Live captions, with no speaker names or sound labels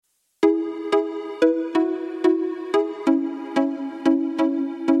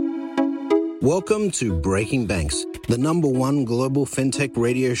Welcome to Breaking Banks, the #1 global fintech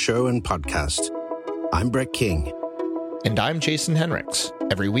radio show and podcast. I'm Brett King. And I'm Jason Henricks.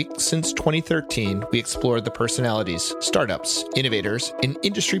 Every week since 2013, we explore the personalities, startups, innovators, and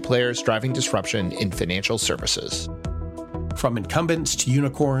industry players driving disruption in financial services. From incumbents to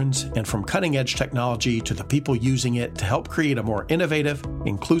unicorns, and from cutting-edge technology to the people using it to help create a more innovative,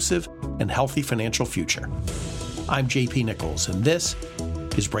 inclusive, and healthy financial future. I'm JP Nichols, and this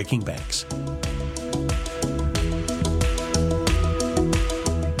is Breaking Banks.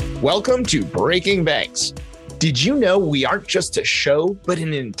 Welcome to Breaking Banks. Did you know we aren't just a show, but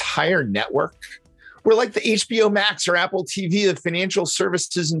an entire network? We're like the HBO Max or Apple TV of financial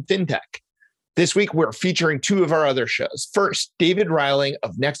services and fintech. This week, we're featuring two of our other shows. First, David Reiling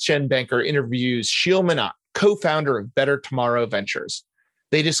of Next Gen Banker interviews Sheel Minot, co-founder of Better Tomorrow Ventures.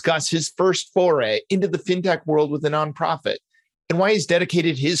 They discuss his first foray into the fintech world with a nonprofit and why he's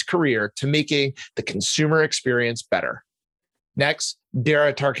dedicated his career to making the consumer experience better. Next,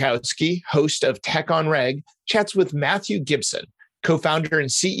 Dara Tarkowski, host of Tech on Reg, chats with Matthew Gibson, co-founder and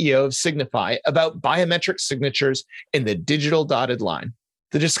CEO of Signify, about biometric signatures and the digital dotted line.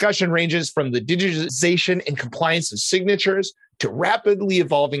 The discussion ranges from the digitization and compliance of signatures to rapidly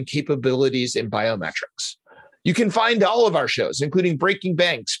evolving capabilities in biometrics. You can find all of our shows, including Breaking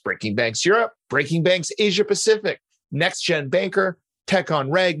Banks Europe, Breaking Banks Asia Pacific, Next Gen Banker, Tech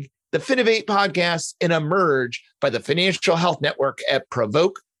on Reg, the Finovate podcast, and Emerge by the Financial Health Network at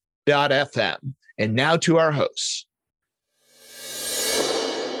Provoke.fm. And now to our hosts.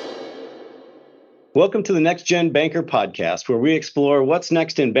 Welcome to the Next Gen Banker podcast, where we explore what's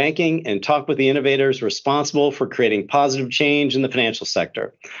next in banking and talk with the innovators responsible for creating positive change in the financial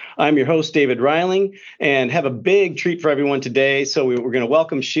sector. I'm your host, David Reiling, and have a big treat for everyone today. So we're going to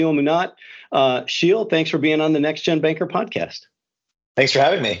welcome Sheel Minot. Sheel, thanks for being on the Next Gen Banker podcast. Thanks for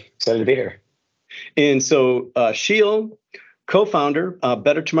having me. Excited to be here. And so Sheel, co-founder of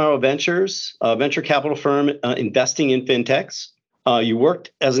Better Tomorrow Ventures, a venture capital firm investing in fintechs. You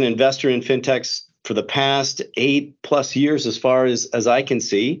worked as an investor in fintechs for the past 8+ years, as far as I can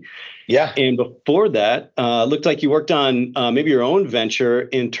see. Yeah. And before that, looked like you worked on maybe your own venture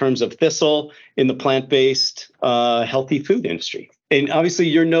in terms of Thistle in the plant-based healthy food industry. And obviously,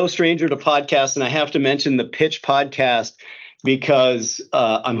 you're no stranger to podcasts, and I have to mention the Pitch podcast because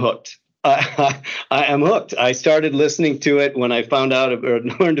I'm hooked. I am hooked. I started listening to it when I found out or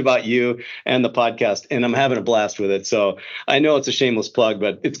learned about you and the podcast, and I'm having a blast with it. So I know it's a shameless plug,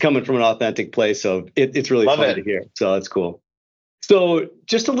 but it's coming from an authentic place. So it's really fun to hear. So that's cool. So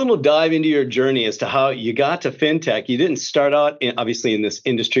just a little dive into your journey as to how you got to fintech. You didn't start out obviously in this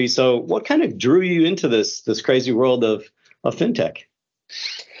industry. So what kind of drew you into this crazy world of fintech?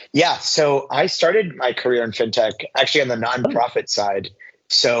 Yeah. So I started my career in fintech actually on the nonprofit side.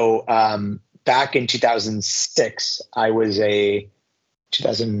 So back in 2006, I was a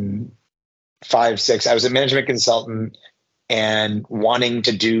 2005-06. I was a management consultant and wanting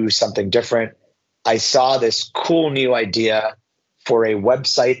to do something different. I saw this cool new idea for a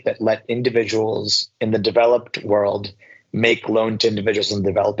website that let individuals in the developed world make loan to individuals in the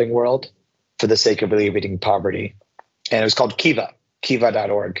developing world for the sake of alleviating poverty. And it was called Kiva,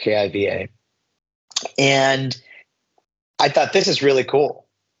 kiva.org, Kiva. And I thought, this is really cool.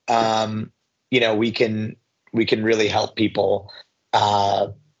 We can really help people.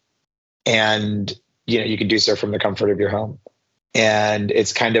 And you can do so from the comfort of your home. And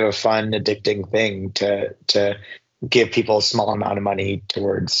it's kind of a fun, addicting thing to give people a small amount of money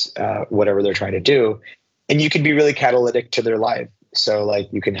towards whatever they're trying to do. And you can be really catalytic to their life. So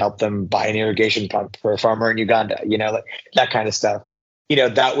like you can help them buy an irrigation pump for a farmer in Uganda, like that kind of stuff. I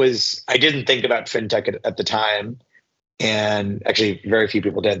didn't think about fintech at the time. And actually, very few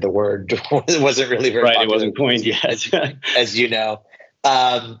people did. The word wasn't really very popular. It wasn't coined yet, as you know.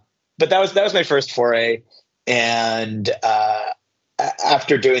 But that was my first foray. And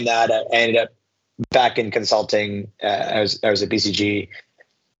after doing that, I ended up back in consulting. I was at BCG,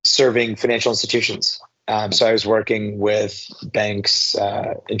 serving financial institutions. So I was working with banks,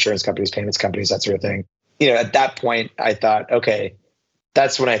 insurance companies, payments companies, that sort of thing. At that point, I thought, okay,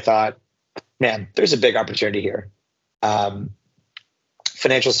 that's when I thought, man, there's a big opportunity here.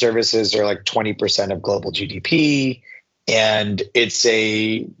 Financial services are like 20% of global GDP, and it's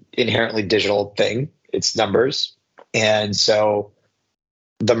a inherently digital thing. It's numbers. And so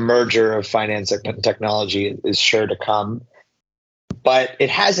the merger of finance and technology is sure to come, but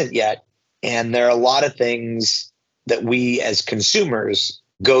it hasn't yet. And there are a lot of things that we as consumers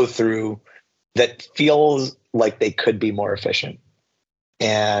go through that feels like they could be more efficient.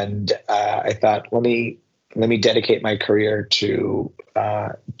 And I thought, let me let me dedicate my career to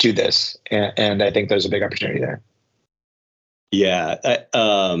do this. And I think there's a big opportunity there. Yeah,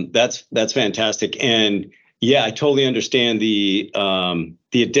 that's fantastic. And yeah, I totally understand the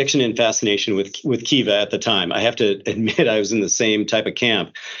addiction and fascination with Kiva at the time. I have to admit, I was in the same type of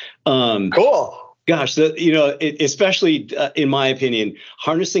camp. Cool. Gosh, especially in my opinion,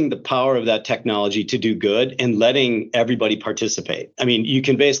 harnessing the power of that technology to do good and letting everybody participate. I mean, you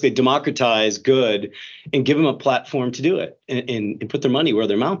can basically democratize good and give them a platform to do it and put their money where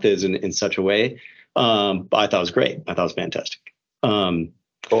their mouth is in such a way. I thought it was great. I thought it was fantastic.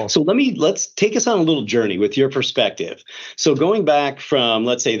 Cool. So let's take us on a little journey with your perspective. So going back from,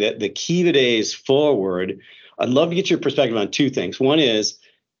 let's say, the Kiva days forward, I'd love to get your perspective on two things. One is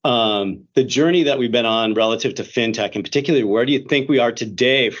the journey that we've been on relative to fintech, and particularly, where do you think we are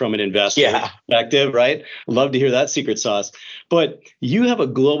today from an investor perspective, right? I'd love to hear that secret sauce. But you have a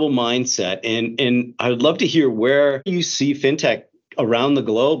global mindset, and I would love to hear where you see fintech around the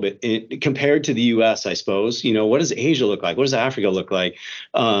globe compared to the US, I suppose. What does Asia look like? What does Africa look like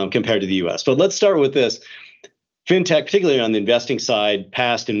compared to the US? But let's start with this. Fintech, particularly on the investing side,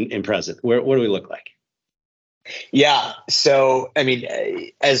 past and present, what do we look like? Yeah. So, I mean,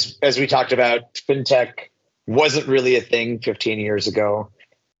 as we talked about, fintech wasn't really a thing 15 years ago.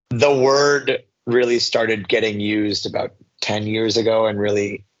 The word really started getting used about 10 years ago and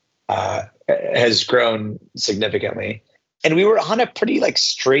really has grown significantly. And we were on a pretty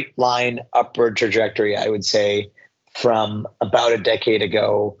straight line upward trajectory, I would say, from about a decade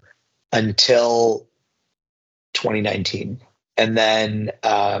ago until 2019. And then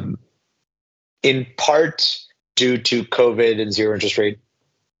in part due to COVID and zero interest rate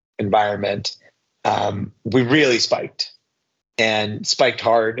environment, we really spiked and spiked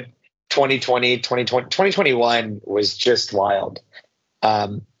hard. 2021 was just wild.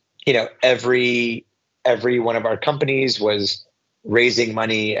 Every one of our companies was raising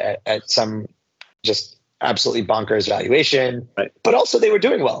money at some just absolutely bonkers valuation, right? But also they were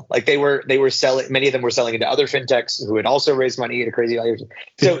doing well. They were selling. Many of them were selling into other fintechs who had also raised money at a crazy valuation.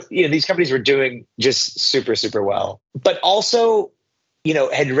 So these companies were doing just super, super well, but also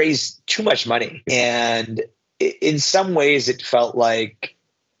had raised too much money. And in some ways, it felt like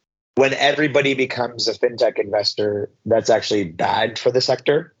when everybody becomes a fintech investor, that's actually bad for the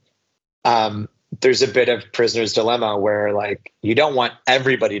sector. There's a bit of prisoner's dilemma where you don't want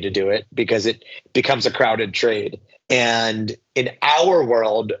everybody to do it because it becomes a crowded trade. And in our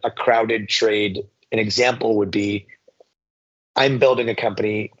world, a crowded trade, an example would be, I'm building a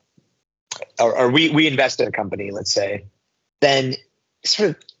company or we invest in a company, let's say, then sort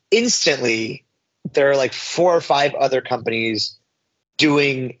of instantly there are 4 or 5 other companies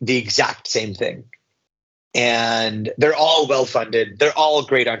doing the exact same thing. And they're all well-funded. They're all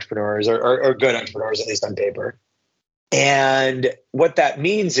great entrepreneurs or good entrepreneurs, at least on paper. And what that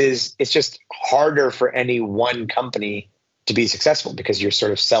means is it's just harder for any one company to be successful because you're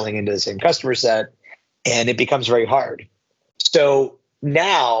sort of selling into the same customer set, and it becomes very hard. So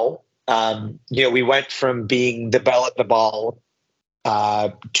now, we went from being the belle at the ball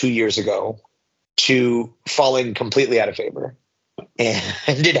 2 years ago to falling completely out of favor. And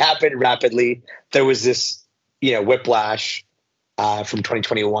it happened rapidly. There was this whiplash from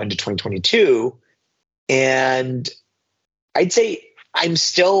 2021 to 2022. And I'd say I'm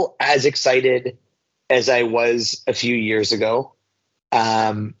still as excited as I was a few years ago.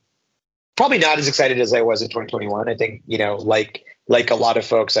 Probably not as excited as I was in 2021. I think, like a lot of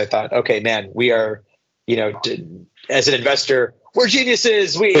folks, I thought, okay, man, we are, as an investor, we're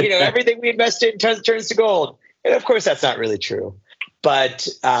geniuses. We, everything we invest in turns to gold. And of course, that's not really true. But,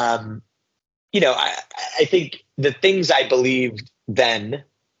 I think the things I believed then,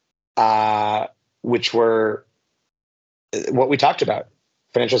 which were what we talked about,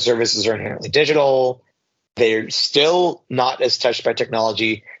 financial services are inherently digital. They're still not as touched by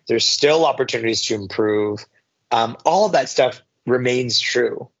technology. There's still opportunities to improve. All of that stuff remains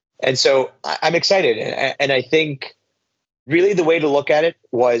true. And so I'm excited. And I think really the way to look at it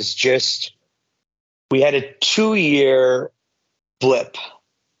was just, we had a 2-year blip.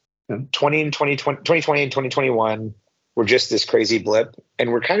 2020 and 2021 were just this crazy blip,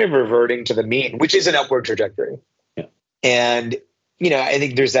 and we're kind of reverting to the mean, which is an upward trajectory. Yeah. And, I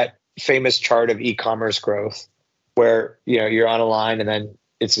think there's that famous chart of e-commerce growth where, you're on a line and then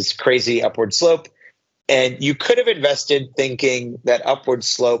it's this crazy upward slope. And you could have invested thinking that upward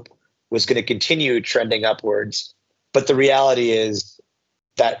slope was going to continue trending upwards. But the reality is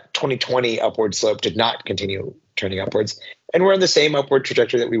that 2020 upward slope did not continue trending upwards. And we're on the same upward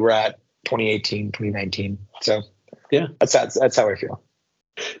trajectory that we were at 2018, 2019. So yeah, that's how I feel.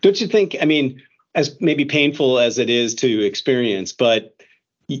 Don't you think, as maybe painful as it is to experience, but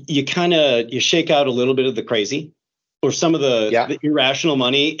you shake out a little bit of the crazy or some of the irrational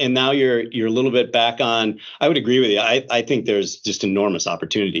money, and now you're a little bit back on. I would agree with you. I think there's just enormous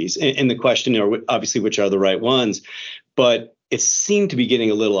opportunities, and the question are obviously which are the right ones, but it seemed to be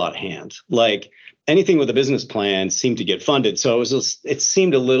getting a little out of hand. Like anything with a business plan seemed to get funded, so it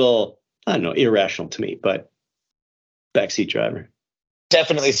seemed a little, I don't know, irrational to me. But backseat driver.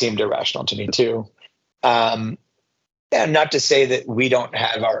 Definitely seemed irrational to me too. And not to say that we don't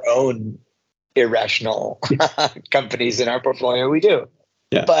have our own irrational companies in our portfolio. We do.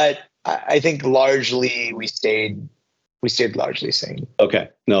 Yeah. But I think largely we stayed largely sane. Okay.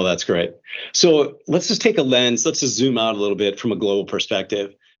 No, that's great. So let's just take a lens. Let's just zoom out a little bit from a global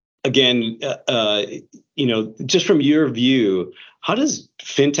perspective. Again, just from your view, how does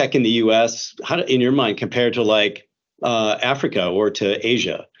fintech in the US, in your mind, compare to like Africa or to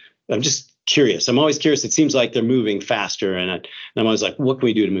Asia? I'm just curious. I'm always curious. It seems like they're moving faster, and I'm always like, what can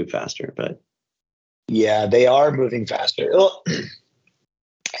we do to move faster? But yeah, they are moving faster. Well,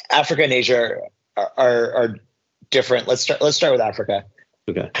 Africa and Asia are different. Let's start with Africa.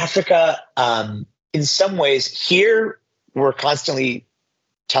 Okay. Africa, in some ways, here we're constantly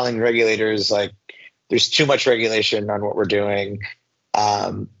telling regulators like there's too much regulation on what we're doing.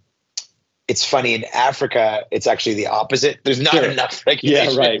 It's funny, in Africa, it's actually the opposite. There's not enough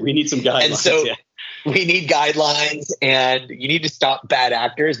regulation. Yeah, right. We need some guidelines. And so we need guidelines, and you need to stop bad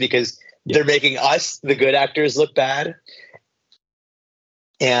actors because they're making us, the good actors, look bad.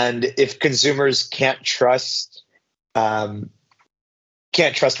 And if consumers can't trust what's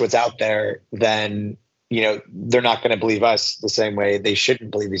out there, then they're not going to believe us the same way they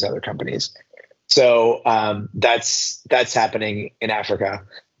shouldn't believe these other companies. So that's happening in Africa.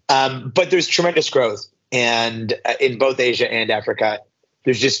 But there's tremendous growth, and in both Asia and Africa,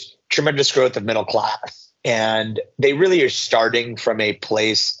 there's just tremendous growth of middle class, and they really are starting from a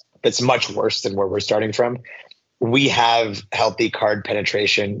place that's much worse than where we're starting from. We have healthy card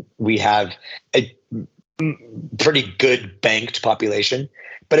penetration. We have a pretty good banked population.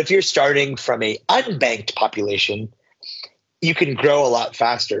 But if you're starting from a unbanked population, you can grow a lot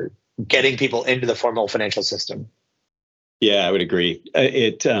faster, getting people into the formal financial system. Yeah, I would agree.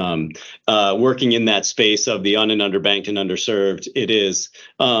 Working in that space of the and underbanked and underserved, it is.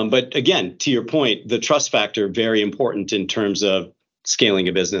 But again, to your point, the trust factor, very important in terms of scaling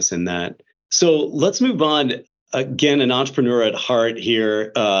a business in that. So let's move on. Again, an entrepreneur at heart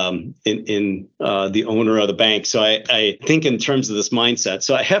here, in the owner of the bank. So I think in terms of this mindset.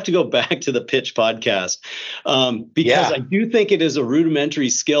 So I have to go back to the Pitch podcast because I do think it is a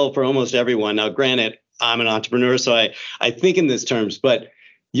rudimentary skill for almost everyone. Now, granted, I'm an entrepreneur, so I think in these terms, but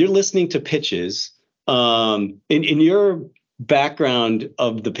you're listening to pitches. In your background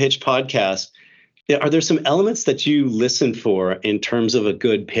of the Pitch podcast, are there some elements that you listen for in terms of a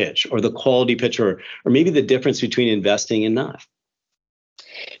good pitch or the quality pitch or maybe the difference between investing and not?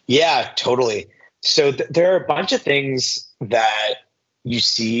 Yeah, totally. So there are a bunch of things that you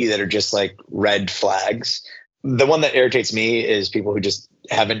see that are just like red flags. The one that irritates me is people who just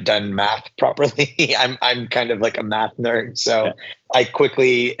haven't done math properly. I'm kind of like a math nerd, so I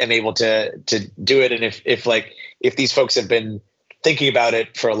quickly am able to do it. And if these folks have been thinking about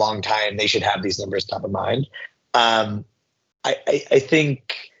it for a long time, they should have these numbers top of mind. I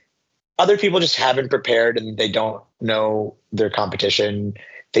think other people just haven't prepared, and they don't know their competition.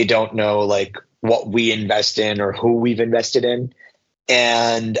 They don't know like what we invest in or who we've invested in.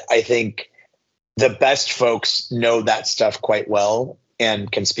 And I think the best folks know that stuff quite well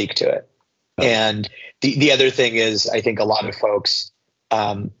and can speak to it. And the other thing is, I think a lot of folks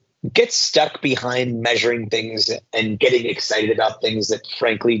get stuck behind measuring things and getting excited about things that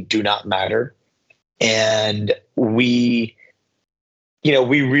frankly do not matter. And we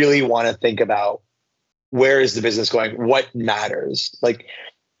really want to think about, where is the business going? What matters? Like,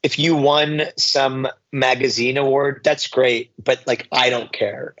 if you won some magazine award, that's great. But like, I don't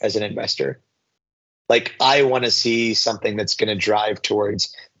care as an investor. Like, I want to see something that's going to drive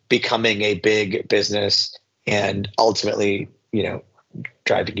towards becoming a big business and ultimately,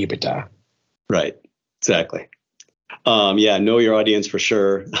 driving EBITDA. Right. Exactly. Know your audience for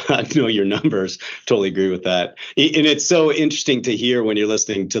sure. Know your numbers. Totally agree with that. And it's so interesting to hear when you're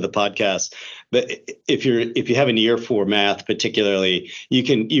listening to the podcast that if you have an ear for math, particularly,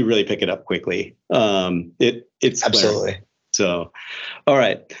 you really pick it up quickly. It's absolutely. So, all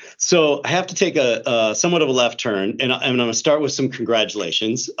right. So I have to take a somewhat of a left turn, and I'm going to start with some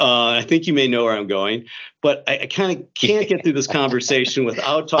congratulations. I think you may know where I'm going, but I kind of can't get through this conversation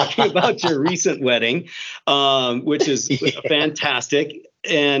without talking about your recent wedding, which is fantastic.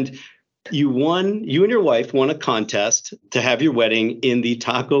 And You and your wife won a contest to have your wedding in the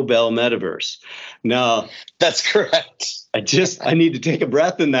Taco Bell metaverse. Now, that's correct. I need to take a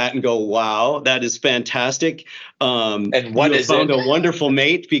breath in that and go, wow, that is fantastic. And what is found it? a wonderful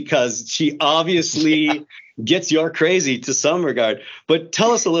mate, because she obviously gets your crazy to some regard. But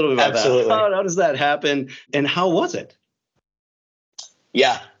tell us a little bit about Absolutely. that. How does that happen, and how was it?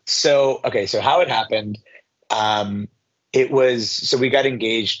 Yeah. So how it happened, so we got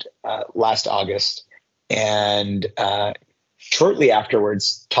engaged last August, and shortly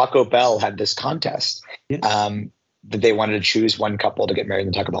afterwards, Taco Bell had this contest that they wanted to choose one couple to get married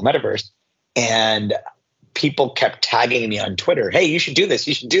in the Taco Bell metaverse. And people kept tagging me on Twitter, hey, you should do this.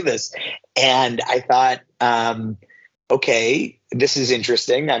 You should do this. And I thought, okay, this is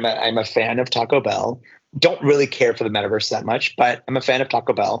interesting. I'm a fan of Taco Bell. Don't really care for the metaverse that much, but I'm a fan of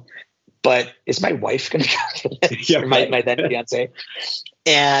Taco Bell. But is my wife going to go to this? Yeah, my then fiance?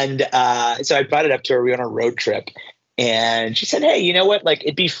 And so I brought it up to her. We went on a road trip, and she said, hey, you know what? Like,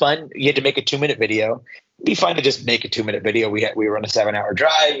 it'd be fun. You had to make a 2-minute video. It'd be fun to just make a 2-minute video. We were on a 7-hour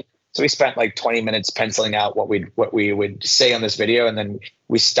drive. So we spent like 20 minutes penciling out what we would say on this video. And then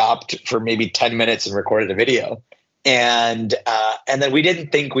we stopped for maybe 10 minutes and recorded a video. And then we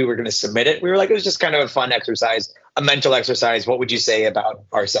didn't think we were going to submit it. We were like, it was just kind of a fun exercise, a mental exercise. What would you say about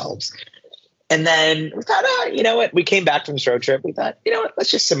ourselves? And then we thought, you know what? We came back from this road trip. We thought, you know what?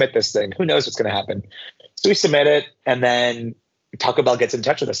 Let's just submit this thing. Who knows what's going to happen? So we submit it, and then Taco Bell gets in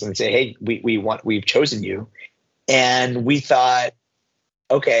touch with us and they say, hey, we've chosen you. And we thought,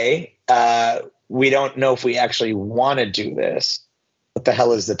 okay, we don't know if we actually want to do this. What the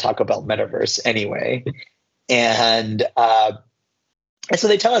hell is the Taco Bell metaverse anyway? And so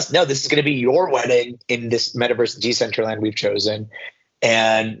they tell us, no, this is going to be your wedding in this metaverse Decentraland we've chosen.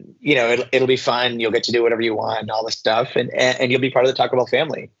 And, you know, it'll be fun. You'll get to do whatever you want and all this stuff. And you'll be part of the Taco Bell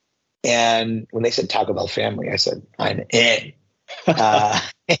family. And when they said Taco Bell family, I said, I'm in.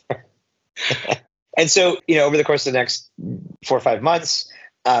 And so, you know, over the course of the next 4 or 5 months,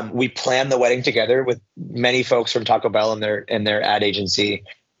 we planned the wedding together with many folks from Taco Bell and their ad agency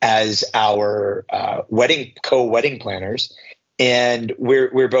as our wedding planners. And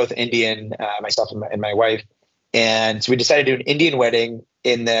we're both Indian, myself and my wife. And so we decided to do an Indian wedding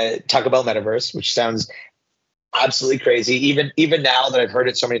in the Taco Bell metaverse, which sounds absolutely crazy. Even now that I've heard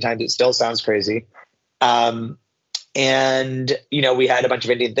it so many times, it still sounds crazy. And, you know, we had a bunch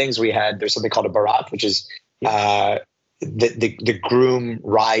of Indian things. There's something called a barat, which is the groom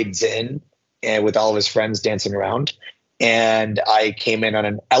rides in and with all of his friends dancing around. And I came in on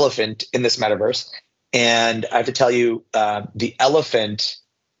an elephant in this metaverse. And I have to tell you, the elephant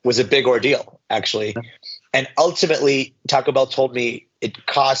was a big ordeal, actually. And ultimately, Taco Bell told me it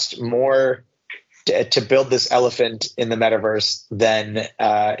cost more to build this elephant in the metaverse than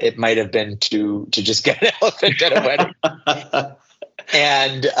it might have been to just get an elephant at a wedding.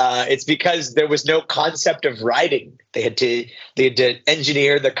 And it's because there was no concept of riding. They had to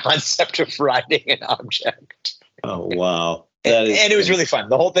engineer the concept of riding an object. Oh, wow. And it was really fun.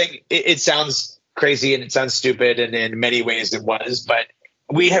 The whole thing, it sounds crazy and it sounds stupid, and in many ways it was, but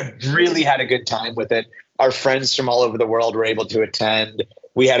we have really had a good time with it. Our friends from all over the world were able to attend.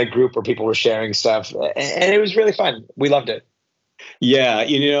 We had a group where people were sharing stuff, and it was really fun. We loved it. Yeah,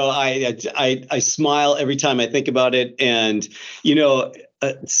 you know, I smile every time I think about it. And, you know,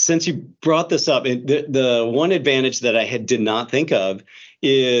 since you brought this up, the one advantage that I did not think of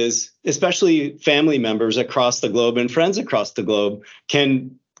is especially family members across the globe and friends across the globe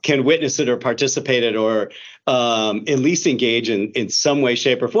can witness it or participate it or at least engage in some way,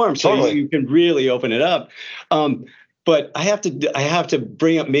 shape, or form. So totally. You can really open it up. But I have to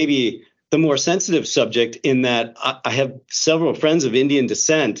bring up maybe the more sensitive subject in that I have several friends of Indian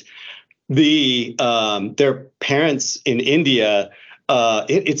descent. Their parents in India,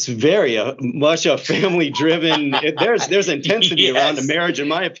 it's very much a family-driven. There's intensity yes. around a marriage, in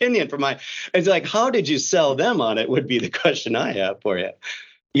my opinion. It's like, how did you sell them on it? Would be the question I have for you.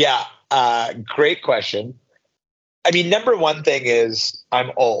 Yeah, great question. I mean, number one thing is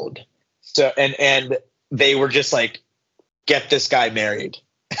I'm old, so and they were just like, get this guy married.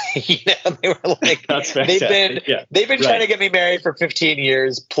 You know, they were like, they've been trying to get me married for 15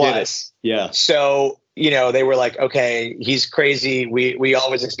 years plus. Yeah. So, you know, they were like, okay, he's crazy. We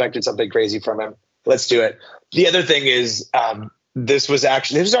always expected something crazy from him. Let's do it. The other thing is, this was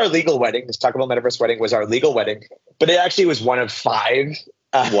our legal wedding. This Taco Bell Metaverse wedding was our legal wedding, but it actually was one of 5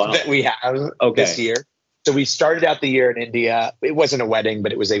 that we have this year. So we started out the year in India. It wasn't a wedding,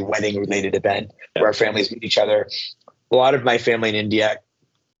 but it was a wedding related event where our families meet each other. A lot of my family in India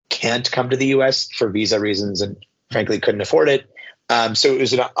can't come to the US for visa reasons and frankly couldn't afford it. So it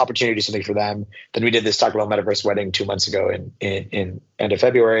was an opportunity to do something for them. Then we did this Talk About Metaverse wedding 2 months ago in end of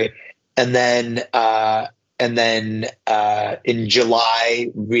February. And then in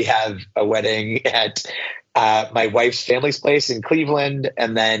July, we have a wedding at my wife's family's place in Cleveland.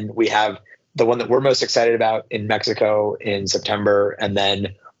 And then we have the one that we're most excited about in Mexico in September. And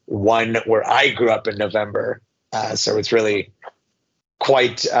then one where I grew up in November. So it's really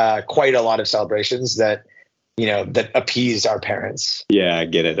quite a lot of celebrations that appeased our parents. Yeah, I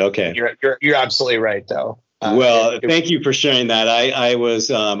get it. Okay. You're absolutely right, though. Thank you for sharing that. I was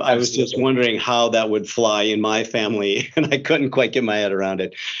just wondering how that would fly in my family, and I couldn't quite get my head around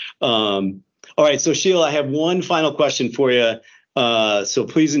it. All right, so Sheila, I have one final question for you. So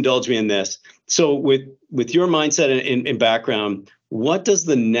please indulge me in this. So with your mindset and background, what does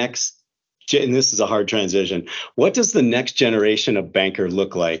the next, and this is a hard transition, what does the next generation of banker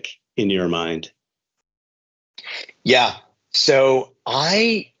look like in your mind? Yeah. So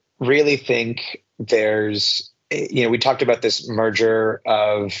I really think there's, we talked about this merger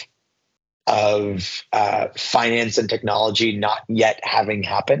of finance and technology not yet having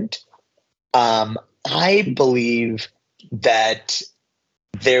happened. I believe that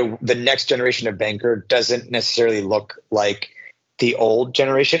the next generation of banker doesn't necessarily look like the old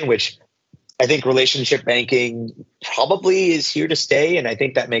generation, which I think relationship banking probably is here to stay. And I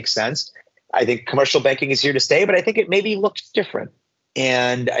think that makes sense. I think commercial banking is here to stay, but I think it maybe looks different.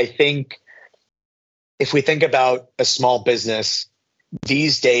 And I think if we think about a small business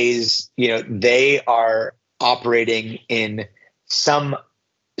these days, they are operating in some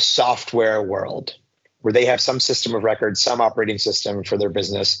software world where they have some system of record, some operating system for their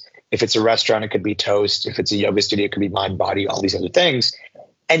business. If it's a restaurant, it could be Toast. If it's a yoga studio, it could be MindBody, all these other things.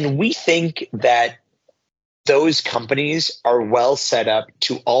 And we think that those companies are well set up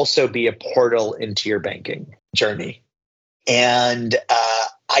to also be a portal into your banking journey. And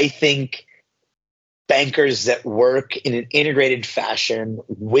I think bankers that work in an integrated fashion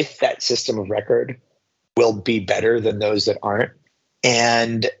with that system of record will be better than those that aren't.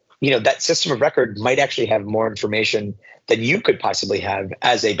 And, that system of record might actually have more information than you could possibly have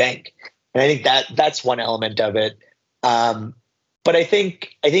as a bank. And I think that's one element of it. But I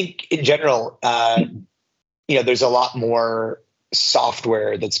think in general, there's a lot more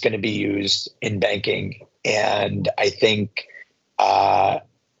software that's going to be used in banking. And I think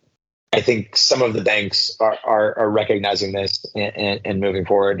some of the banks are recognizing this and moving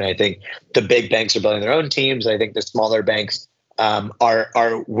forward. And I think the big banks are building their own teams. I think the smaller banks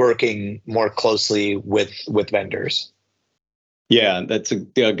are working more closely with vendors. Yeah, that's a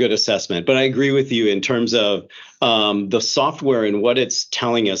good assessment. But I agree with you in terms of the software and what it's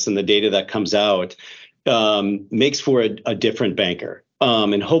telling us and the data that comes out makes for a different banker,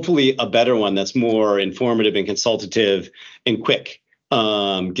 and hopefully a better one that's more informative and consultative and quick,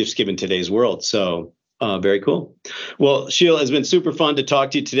 just given today's world. So very cool. Well, Sheila, it's been super fun to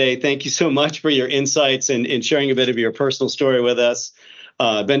talk to you today. Thank you so much for your insights and sharing a bit of your personal story with us.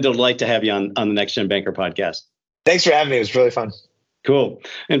 Been a delight to have you on the Next Gen Banker podcast. Thanks for having me. It was really fun. Cool.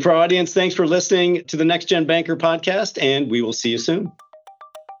 And for our audience, thanks for listening to the Next Gen Banker podcast, and we will see you soon.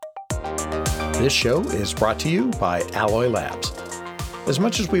 This show is brought to you by Alloy Labs. As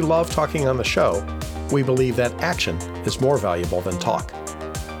much as we love talking on the show, we believe that action is more valuable than talk.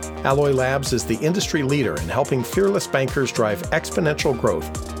 Alloy Labs is the industry leader in helping fearless bankers drive exponential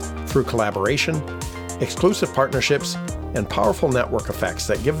growth through collaboration, exclusive partnerships, and powerful network effects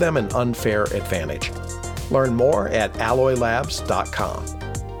that give them an unfair advantage. Learn more at alloylabs.com.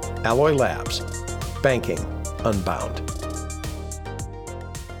 Alloy Labs, banking unbound.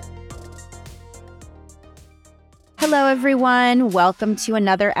 Hello, everyone. Welcome to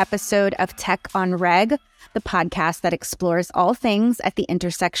another episode of Tech on Reg, the podcast that explores all things at the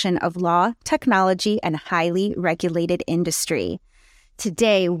intersection of law, technology, and highly regulated industry.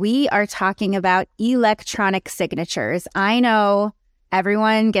 Today, we are talking about electronic signatures. I know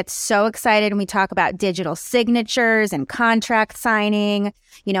everyone gets so excited when we talk about digital signatures and contract signing,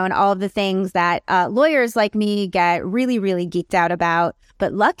 and all of the things that lawyers like me get really, really geeked out about.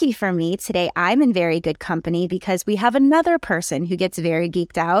 But lucky for me, today I'm in very good company because we have another person who gets very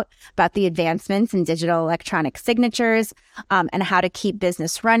geeked out about the advancements in digital electronic signatures and how to keep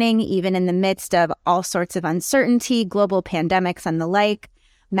business running, even in the midst of all sorts of uncertainty, global pandemics, and the like.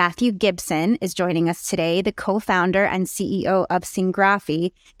 Matthew Gibson is joining us today, the co-founder and CEO of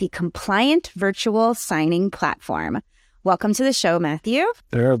Singraphy, the compliant virtual signing platform. Welcome to the show, Matthew.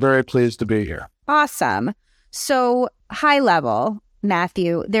 They're very pleased to be here. Awesome. So, high level,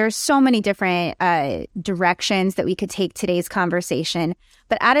 Matthew. There's so many different directions that we could take today's conversation.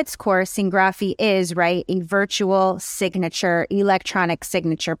 But at its core, Singraphy is, right, a virtual signature, electronic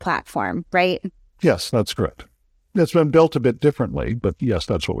signature platform, right? Yes, that's correct. It's been built a bit differently, but yes,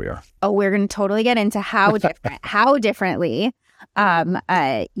 that's what we are. Oh, we're going to totally get into how differently,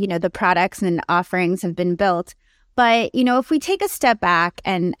 the products and offerings have been built. But, if we take a step back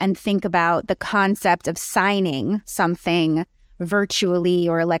and think about the concept of signing something virtually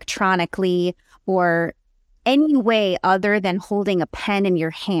or electronically or any way other than holding a pen in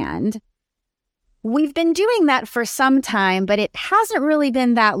your hand, we've been doing that for some time, but it hasn't really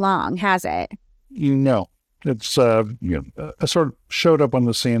been that long, has it? It's sort of showed up on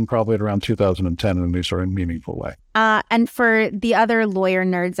the scene probably at around 2010 in a new sort of meaningful way. And for the other lawyer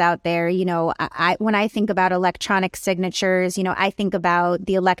nerds out there, when I think about electronic signatures, I think about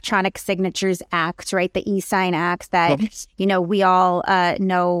the Electronic Signatures Act, right? The e-sign Act that, we all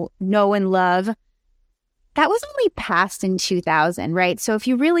know and love. That was only passed in 2000, right? So if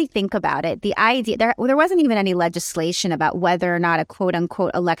you really think about it, the idea, there wasn't even any legislation about whether or not a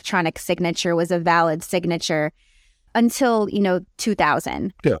quote-unquote electronic signature was a valid signature until,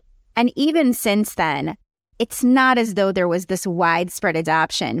 2000. Yeah. And even since then, it's not as though there was this widespread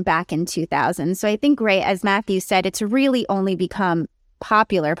adoption back in 2000. So I think, Ray, as Matthew said, it's really only become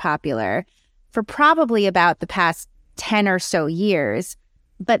popular for probably about the past 10 or so years.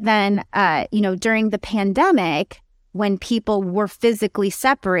 But then, during the pandemic, when people were physically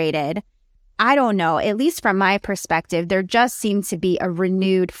separated, I don't know, at least from my perspective, there just seemed to be a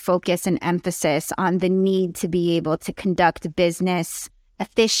renewed focus and emphasis on the need to be able to conduct business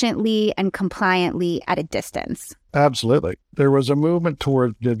efficiently and compliantly at a distance. Absolutely. There was a movement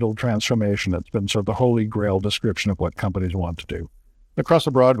towards digital transformation that's been sort of the holy grail description of what companies want to do across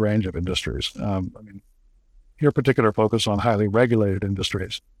a broad range of industries. Your particular focus on highly regulated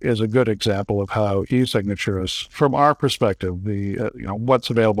industries is a good example of how e-signature is, from our perspective, what's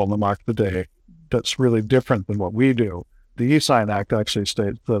available in the market today that's really different than what we do. The e-sign Act actually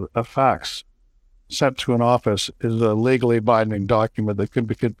states that a fax sent to an office is a legally binding document that can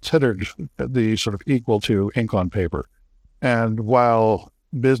be considered the sort of equal to ink on paper. And while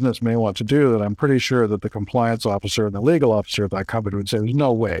business may want to do that, I'm pretty sure that the compliance officer and the legal officer of that company would say there's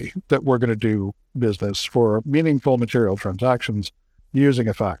no way that we're going to do business for meaningful material transactions using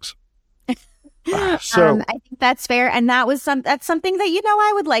a fax. So I think that's fair, and that's something that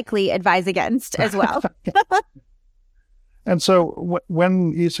I would likely advise against as well. And so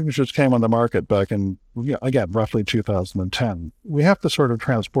when e-signatures came on the market back in, again, roughly 2010, we have to sort of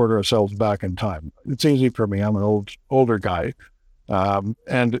transport ourselves back in time. It's easy for me. I'm an older guy.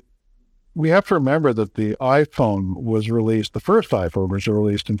 And we have to remember that the first iPhone was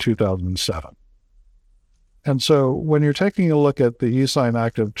released in 2007. And so when you're taking a look at the e-sign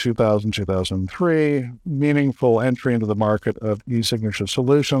Act of 2000, 2003, meaningful entry into the market of e-signature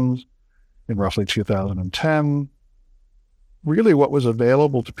solutions in roughly 2010, really what was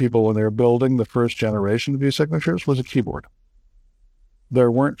available to people when they were building the first generation of e-signatures was a keyboard.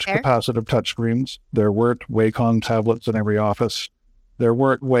 There weren't capacitive touchscreens. There weren't Wacom tablets in every office. There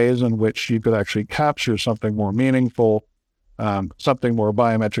weren't ways in which you could actually capture something more meaningful, something more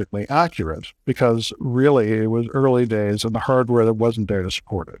biometrically accurate, because really it was early days and the hardware that wasn't there to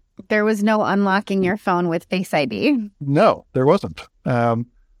support it. There was no unlocking your phone with Face ID. No, there wasn't.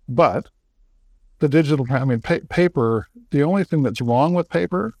 But the digital, paper, the only thing that's wrong with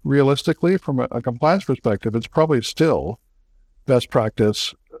paper, realistically, from a compliance perspective, it's probably still best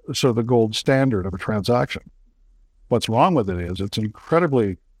practice, so the gold standard of a transaction. What's wrong with it is it's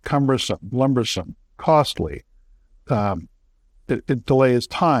incredibly cumbersome, lumbersome, costly. It delays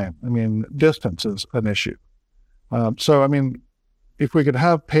time. Distance is an issue. If we could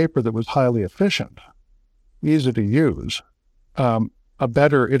have paper that was highly efficient, easy to use, a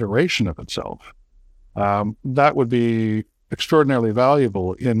better iteration of itself, that would be extraordinarily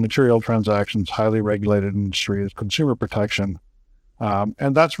valuable in material transactions, highly regulated industries, consumer protection.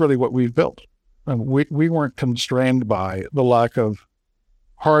 And that's really what we've built. And we weren't constrained by the lack of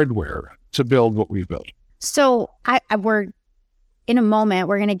hardware to build what we've built. So in a moment,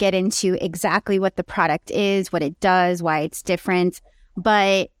 we're going to get into exactly what the product is, what it does, why it's different.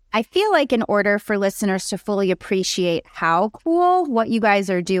 But I feel like in order for listeners to fully appreciate how cool what you guys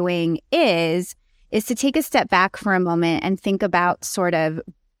are doing is to take a step back for a moment and think about sort of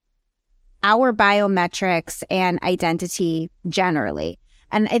our biometrics and identity generally.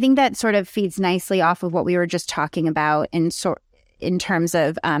 And I think that sort of feeds nicely off of what we were just talking about in terms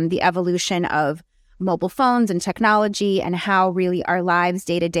of the evolution of mobile phones and technology and how really our lives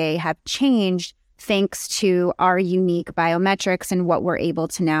day to day have changed thanks to our unique biometrics and what we're able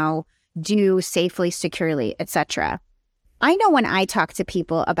to now do safely, securely, etc. I know when I talk to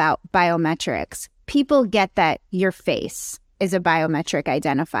people about biometrics, people get that your face is a biometric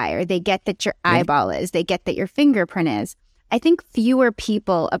identifier. They get that your eyeball is. They get that your fingerprint is. I think fewer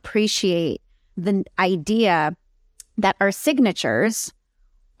people appreciate the idea that our signatures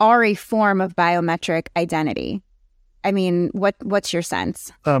are a form of biometric identity. I mean, what's your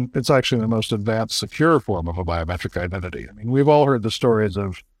sense? It's actually the most advanced, secure form of a biometric identity. I mean, we've all heard the stories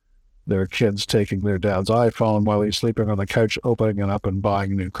of their kids taking their dad's iPhone while he's sleeping on the couch, opening it up and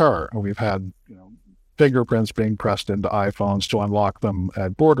buying a new car. And we've had, fingerprints being pressed into iPhones to unlock them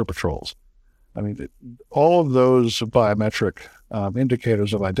at border patrols. I mean, all of those biometric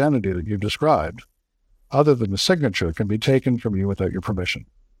indicators of identity that you've described, other than the signature, can be taken from you without your permission.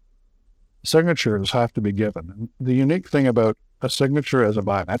 Signatures have to be given. The unique thing about a signature as a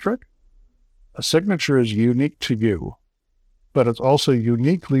biometric, a signature is unique to you, but it's also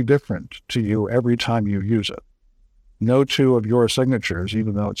uniquely different to you every time you use it. No two of your signatures,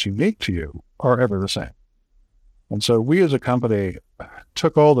 even though it's unique to you, are ever the same. And so we as a company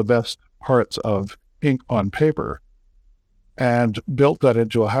took all the best parts of ink on paper and built that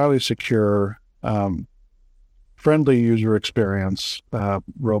into a highly secure, friendly user experience,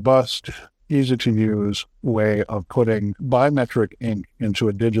 robust, easy to use way of putting biometric ink into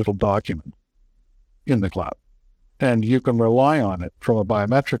a digital document in the cloud. And you can rely on it from a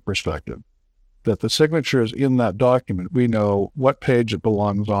biometric perspective, that the signature is in that document. We know what page it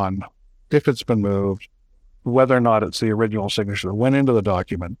belongs on, if it's been moved, whether or not it's the original signature that went into the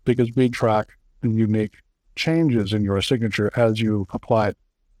document, because we track the unique changes in your signature as you apply it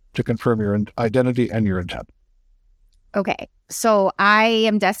to confirm your identity and your intent. Okay, so I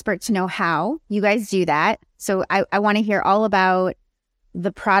am desperate to know how you guys do that. So I want to hear all about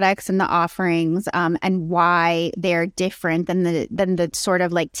the products and the offerings and why they're different than the sort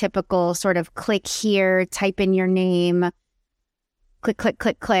of like typical sort of click here, type in your name, click, click,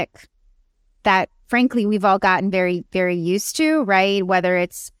 click, click, that frankly we've all gotten very, very used to, right? Whether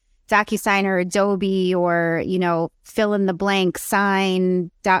it's DocuSign or Adobe or, fill in the blank,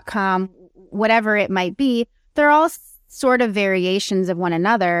 sign.com, whatever it might be, they're all sort of variations of one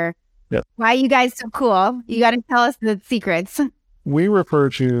another. Yep. Why are you guys so cool? You got to tell us the secrets. We refer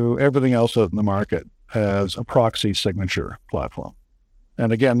to everything else out in the market as a proxy signature platform.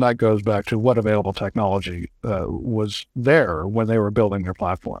 And again, that goes back to what available technology was there when they were building their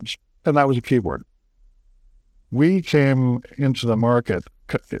platforms. And that was a keyword. We came into the market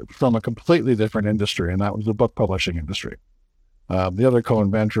from a completely different industry, and that was the book publishing industry. The other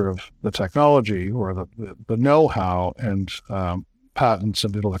co-inventor of the technology or the know-how and patents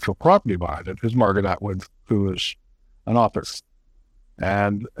and intellectual property behind it is Margaret Atwood, who is an author.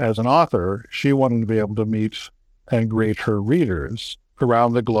 And as an author, she wanted to be able to meet and greet her readers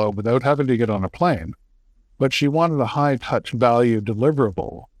around the globe without having to get on a plane. But she wanted a high-touch value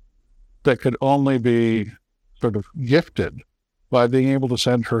deliverable that could only be sort of gifted by being able to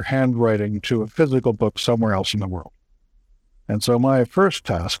send her handwriting to a physical book somewhere else in the world. And so my first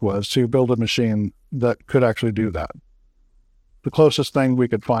task was to build a machine that could actually do that. The closest thing we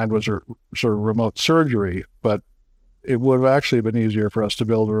could find was sort of remote surgery, but it would have actually been easier for us to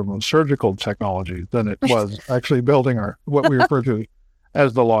build a remote surgical technology than it was actually building what we refer to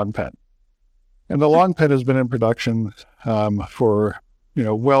as the long pen. And the long pen has been in production for,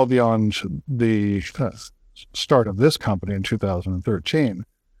 well beyond the start of this company in 2013.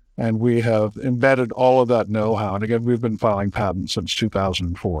 And we have embedded all of that know-how. And again, we've been filing patents since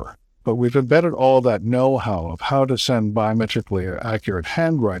 2004. But we've embedded all of that know-how of how to send biometrically accurate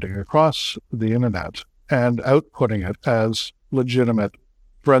handwriting across the internet and outputting it as legitimate,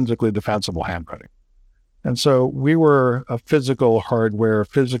 forensically defensible handwriting. And so we were a physical hardware,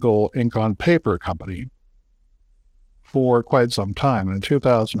 physical ink on paper company for quite some time. In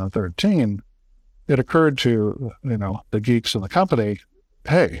 2013, it occurred to, the geeks in the company,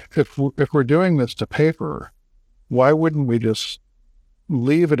 hey, if we're doing this to paper, why wouldn't we just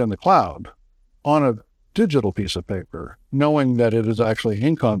leave it in the cloud on a digital piece of paper, knowing that it is actually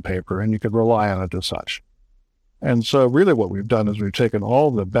ink on paper and you could rely on it as such? And so really what we've done is we've taken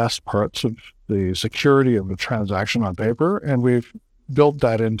all the best parts of the security of the transaction on paper, and we've built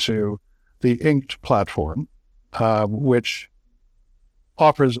that into the inked platform, which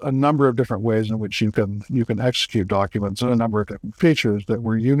offers a number of different ways in which you can execute documents and a number of different features that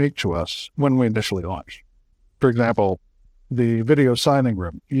were unique to us when we initially launched. For example, the video signing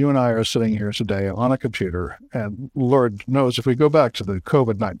room. You and I are sitting here today on a computer, and Lord knows if we go back to the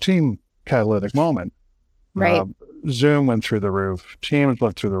COVID-19 catalytic moment, Right. Zoom went through the roof. Teams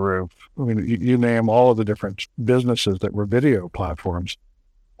went through the roof. I mean, you name all of the different businesses that were video platforms,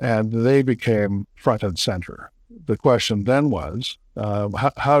 and they became front and center. The question then was,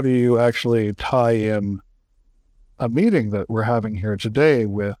 how do you actually tie in a meeting that we're having here today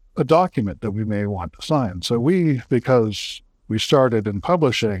with a document that we may want to sign? So because we started in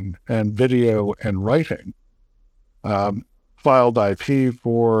publishing and video and writing, filed IP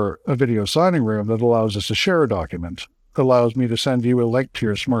for a video signing room that allows us to share a document, allows me to send you a link to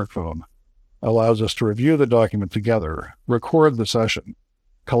your smartphone, allows us to review the document together, record the session,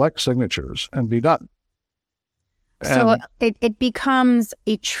 collect signatures, and be done. So it becomes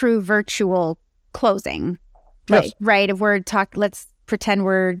a true virtual closing, right? Yes. Right. If let's pretend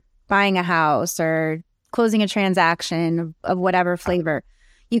we're buying a house or closing a transaction of whatever flavor.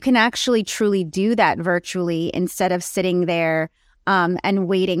 You can actually truly do that virtually instead of sitting there and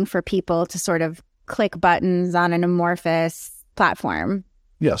waiting for people to sort of click buttons on an amorphous platform.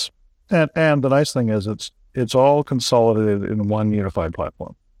 Yes. And the nice thing is it's all consolidated in one unified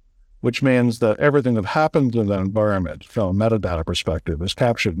platform, which means that everything that happens in the environment from a metadata perspective is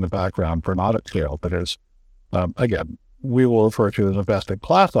captured in the background for an audit trail that is, again, we will refer to as a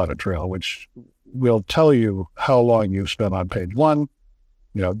best-in-class audit trail, which will tell you how long you've spent on page one.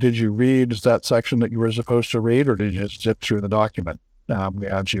 Did you read that section that you were supposed to read, or did you just zip through the document? We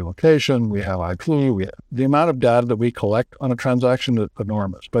have geolocation, we have IP, the amount of data that we collect on a transaction is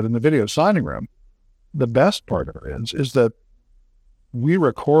enormous. But in the video signing room, the best part of it is that we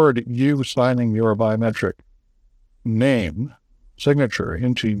record you signing your biometric name, signature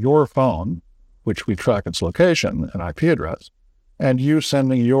into your phone, which we track its location and IP address, and you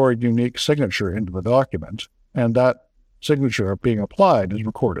sending your unique signature into the document, and that signature being applied is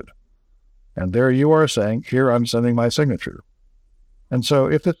recorded. And there you are saying, here I'm sending my signature. And so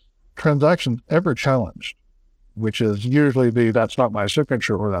if the transaction's ever challenged, which is usually that's not my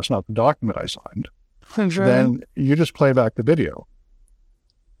signature or that's not the document I signed, then you just play back the video.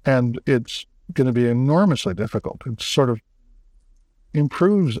 And it's going to be enormously difficult. It sort of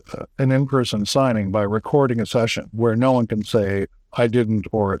improves an in-person signing by recording a session where no one can say, I didn't,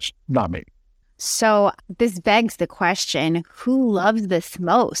 or it's not me. So this begs the question, who loves this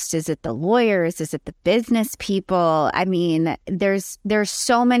most? Is it the lawyers? Is it the business people? I mean, there's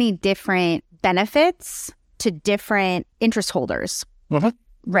so many different benefits to different interest holders,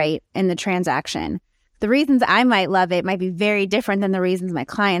 right, in the transaction. The reasons I might love it might be very different than the reasons my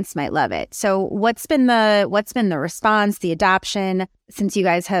clients might love it. So what's been the response, the adoption, since you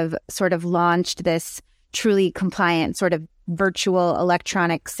guys have sort of launched this truly compliant sort of virtual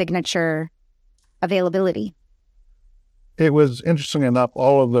electronic signature availability? It was interesting enough,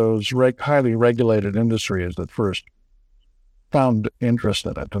 all of those highly regulated industries that first found interest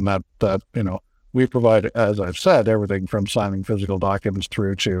in it, and that we provide, as I've said, everything from signing physical documents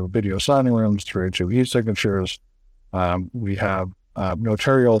through to video signing rooms, through to e-signatures. We have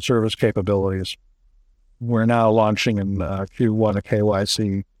notarial service capabilities. We're now launching in Q1 a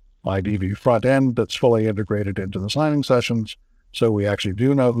KYC IDV front end that's fully integrated into the signing sessions, so we actually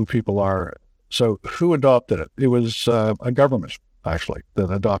do know who people are. So who adopted it? It was a government, actually,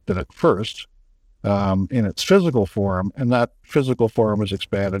 that adopted it first in its physical form, and that physical form was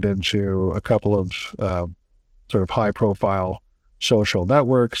expanded into a couple of sort of high-profile social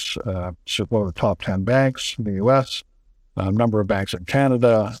networks, so one of the top 10 banks in the U.S., a number of banks in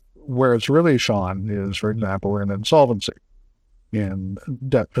Canada. Where it's really shone is, for example, in insolvency, in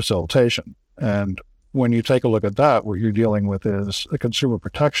debt facilitation. And when you take a look at that, what you're dealing with is a consumer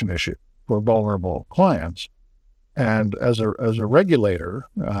protection issue for vulnerable clients. And as a regulator,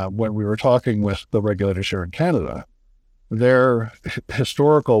 when we were talking with the regulators here in Canada, their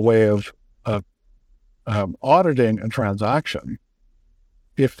historical way of auditing a transaction,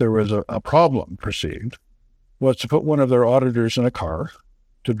 if there was a problem perceived, was to put one of their auditors in a car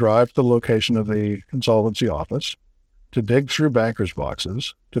to drive to the location of the insolvency office, to dig through bankers'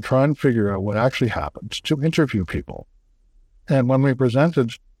 boxes, to try and figure out what actually happened, to interview people. And when we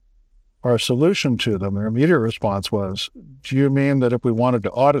presented our solution to them, their immediate response was, do you mean that if we wanted to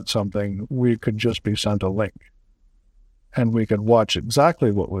audit something, we could just be sent a link and we could watch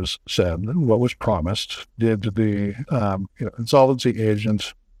exactly what was said, what was promised? Did the insolvency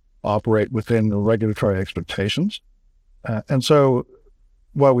agent operate within the regulatory expectations? And so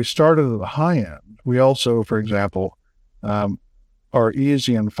while we started at the high end, we also, for example, are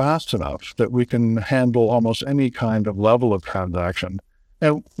easy and fast enough that we can handle almost any kind of level of transaction.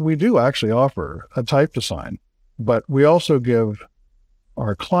 And we do actually offer a type to sign, but we also give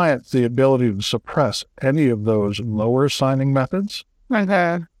our clients the ability to suppress any of those lower signing methods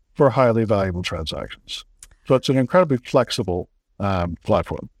for highly valuable transactions. So it's an incredibly flexible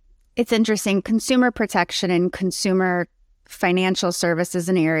platform. It's interesting. Consumer protection and consumer financial service is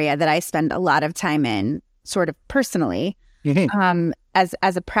an area that I spend a lot of time in, sort of personally, as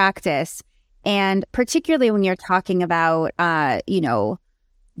a practice. And particularly when you're talking about,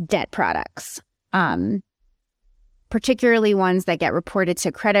 debt products, particularly ones that get reported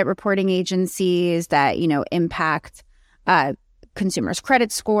to credit reporting agencies that, impact consumers'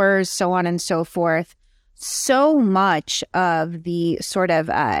 credit scores, so on and so forth. So much of the sort of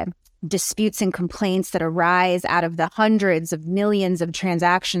disputes and complaints that arise out of the hundreds of millions of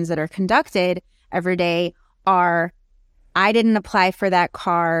transactions that are conducted every day are, I didn't apply for that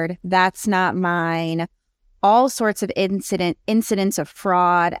card, that's not mine, all sorts of incidents of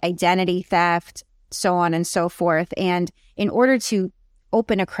fraud, identity theft, so on and so forth. And in order to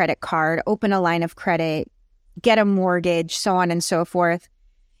open a credit card, open a line of credit, get a mortgage, so on and so forth,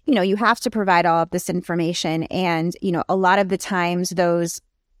 you have to provide all of this information. And, a lot of the times those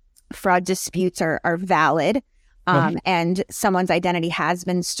fraud disputes are valid, and someone's identity has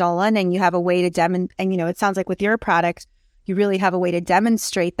been stolen, and you have a way to demonstrate, and, it sounds like with your product, you really have a way to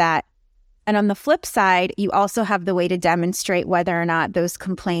demonstrate that. And on the flip side, you also have the way to demonstrate whether or not those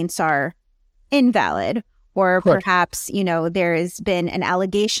complaints are invalid, or perhaps, there has been an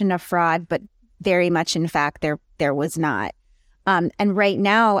allegation of fraud, but very much, in fact, there was not. And right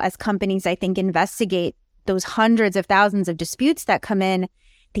now, as companies, I think, investigate those hundreds of thousands of disputes that come in,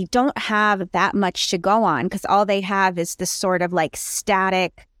 they don't have that much to go on, because all they have is this sort of like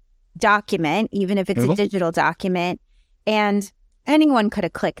static document, even if it's a digital document. And anyone could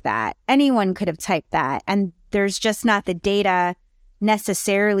have clicked that. Anyone could have typed that. And there's just not the data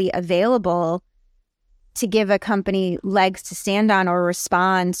necessarily available to give a company legs to stand on or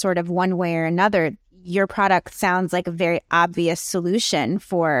respond sort of one way or another. Your product sounds like a very obvious solution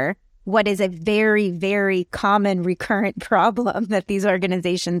for what is a very, very common recurrent problem that these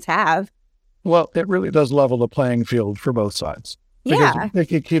organizations have. Well, it really does level the playing field for both sides. Yeah.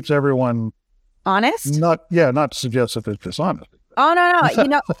 Because it keeps everyone honest. Not to suggest that it's dishonest. Oh,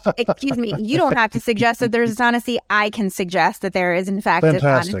 no. Excuse me. You don't have to suggest that there's dishonesty. I can suggest that there is, in fact,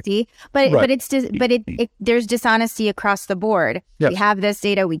 dishonesty. But there's dishonesty across the board. Yes. We have this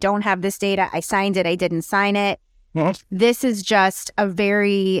data. We don't have this data. I signed it. I didn't sign it. This is just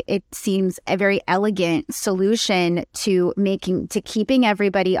it seems a very elegant solution to keeping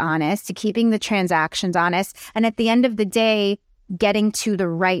everybody honest, to keeping the transactions honest, and at the end of the day, getting to the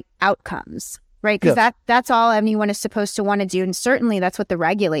right outcomes, right? Because that's all anyone is supposed to want to do, and certainly that's what the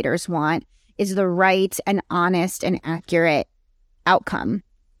regulators want, is the right and honest and accurate outcome.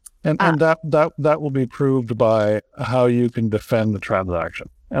 And that will be proved by how you can defend the transaction.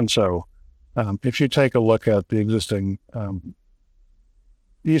 And so, if you take a look at the existing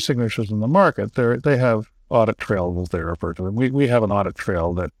e-signatures in the market, they have audit trails, as they refer to them. We have an audit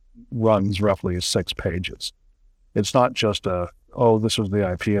trail that runs roughly 6 pages. It's not just this was the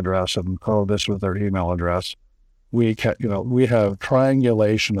IP address, and this was their email address. We have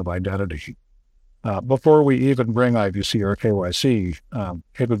triangulation of identity before we even bring IVC or KYC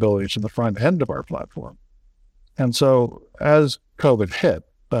capabilities to the front end of our platform. And so, as COVID hit,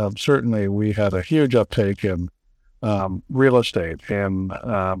 certainly we had a huge uptake in real estate and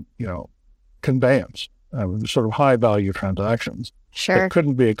conveyance, sort of high value transactions. Sure. That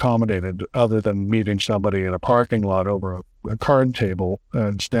couldn't be accommodated other than meeting somebody in a parking lot over a card table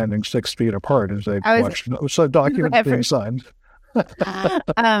and standing 6 feet apart as they watched documents being signed.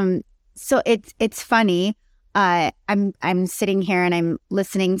 So it's funny. I'm sitting here and I'm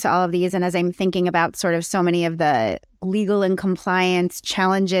listening to all of these, and as I'm thinking about sort of so many of the legal and compliance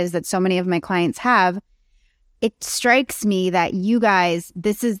challenges that so many of my clients have, it strikes me that you guys,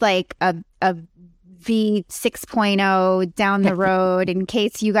 this is like a V 6.0 down the road in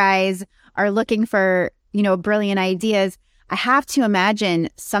case you guys are looking for, brilliant ideas. I have to imagine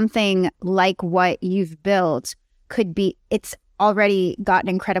something like what you've built it's already gotten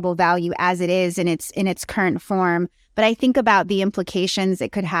incredible value as it is in its current form. But I think about the implications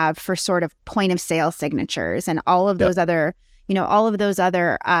it could have for sort of point of sale signatures and all of those other,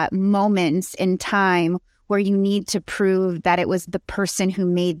 moments in time where you need to prove that it was the person who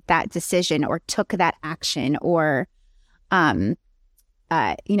made that decision or took that action, or,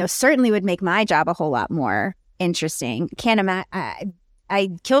 certainly would make my job a whole lot more interesting. Can't imagine. I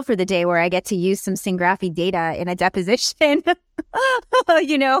kill for the day where I get to use some SINgraphy data in a deposition,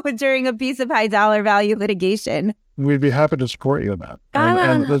 during a piece of high dollar value litigation. We'd be happy to support you in that.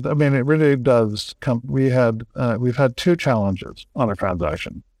 And it really does come. We've had 2 challenges on a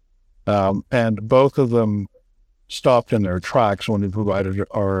transaction, and both of them stopped in their tracks when we provided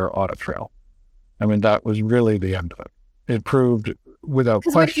our audit trail. I mean, that was really the end of it. It proved without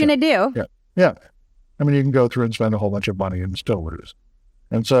question. Because what are you going to do? Yeah. I mean, you can go through and spend a whole bunch of money and still lose.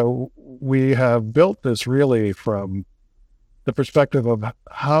 And so we have built this really from the perspective of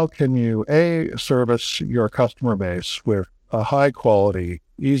how can you, service your customer base with a high quality,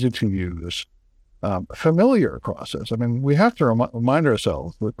 easy to use, familiar process. I mean, we have to remind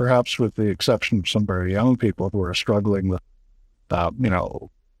ourselves that perhaps with the exception of some very young people who are struggling with,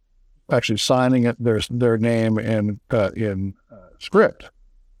 actually signing their name in script,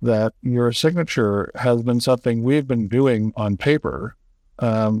 that your signature has been something we've been doing on paper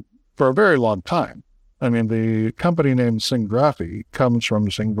for a very long time. I mean, the company name Singgraphy comes from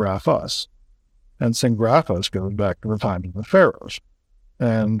Singgraphus, and Singgraphus goes back to the times of the pharaohs.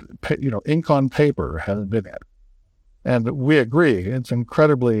 And, ink on paper has been it. And we agree, it's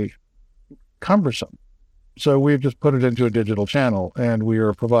incredibly cumbersome. So we've just put it into a digital channel, and we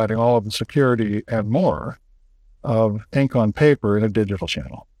are providing all of the security and more of ink on paper in a digital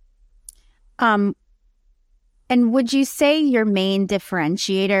channel. And would you say your main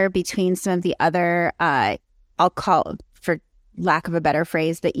differentiator between some of the other, I'll call, for lack of a better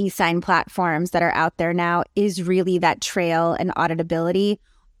phrase, the e-sign platforms that are out there now is really that trail and auditability,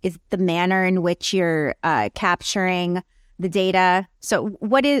 is the manner in which you're capturing the data? So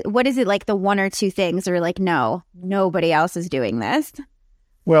what is it, like the one or two things that are like, no, nobody else is doing this?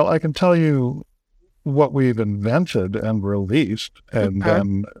 Well, I can tell you what we've invented and released, and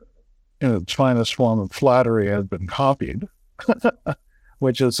then in its finest form of flattery has been copied,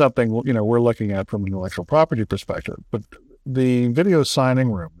 which is something, we're looking at from an intellectual property perspective. But the video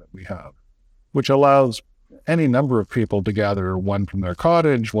signing room that we have, which allows any number of people to gather, one from their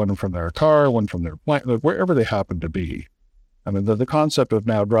cottage, one from their car, one from their plant, wherever they happen to be. I mean, the concept of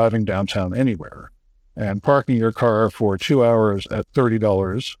now driving downtown anywhere and parking your car for 2 hours at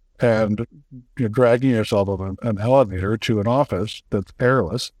 $30 and dragging yourself on an elevator to an office that's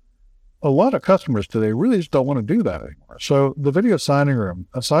airless. A lot of customers today really just don't want to do that anymore. So the video signing room,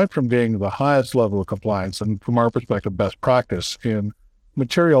 aside from being the highest level of compliance and from our perspective, best practice in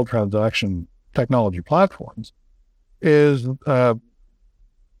material transaction technology platforms, is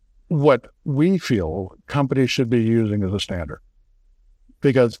what we feel companies should be using as a standard,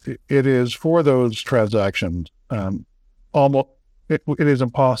 because it is for those transactions it is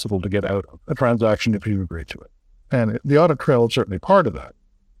impossible to get out of a transaction if you agree to it. And the audit trail is certainly part of that.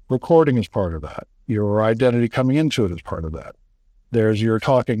 Recording is part of that. Your identity coming into it is part of that. There's your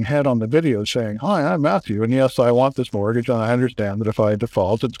talking head on the video saying, "Hi, I'm Matthew, and yes, I want this mortgage, and I understand that if I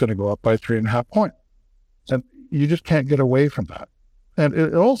default, it's going to go up by 3.5 points." And you just can't get away from that. And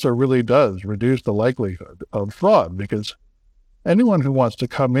it also really does reduce the likelihood of fraud, because anyone who wants to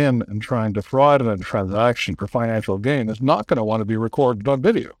come in and try and defraud in a transaction for financial gain is not going to want to be recorded on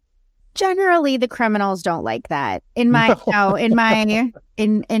video. Generally, the criminals don't like that. In my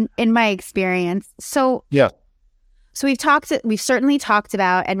experience. So yeah. So we've certainly talked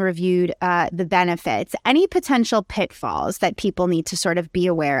about and reviewed the benefits. Any potential pitfalls that people need to sort of be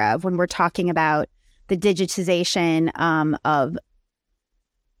aware of when we're talking about the digitization of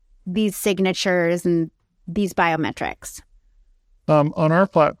these signatures and these biometrics? On our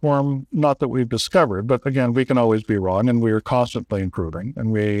platform, not that we've discovered, but again, we can always be wrong, and we are constantly improving,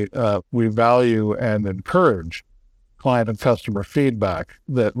 and we value and encourage client and customer feedback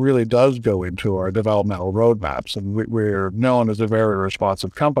that really does go into our developmental roadmaps. And we're known as a very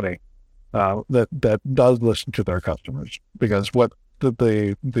responsive company that does listen to their customers, because what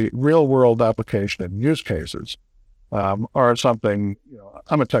the real world application and use cases are something,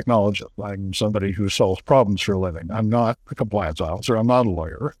 I'm a technologist. I'm somebody who solves problems for a living. I'm not a compliance officer. I'm not a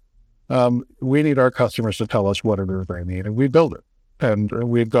lawyer. We need our customers to tell us what it is they need, and we build it. And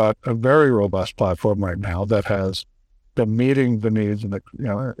we've got a very robust platform right now that has been meeting the needs and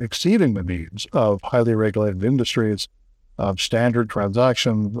exceeding the needs of highly regulated industries, of standard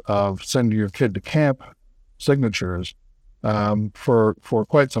transactions, of sending your kid to camp signatures. For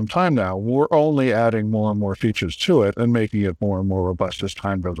quite some time now. We're only adding more and more features to it and making it more and more robust as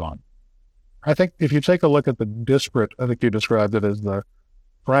time goes on. I think if you take a look at the disparate, I think you described it as the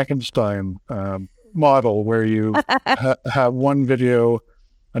Frankenstein model, where you have one video,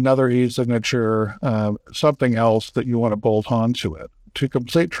 another e-signature, something else that you want to bolt onto it to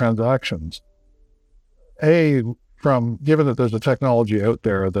complete transactions. Given that there's a technology out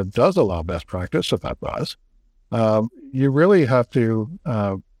there that does allow best practice, if that does, you really have to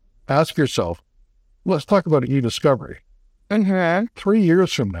ask yourself, let's talk about e-discovery. 3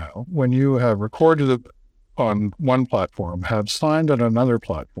 years from now, when you have recorded it on one platform, have signed on another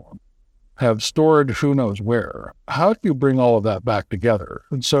platform, have stored who knows where. How do you bring all of that back together?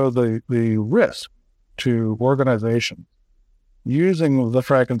 And so the risk to organizations using the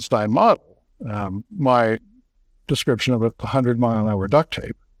Frankenstein model, my description of it, the 100-mile-an-hour duct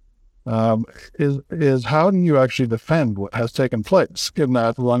tape, is how do you actually defend what has taken place in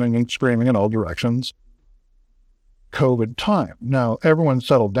that running and screaming in all directions COVID time? Now, everyone's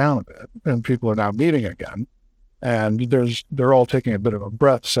settled down a bit, and people are now meeting again, and they're all taking a bit of a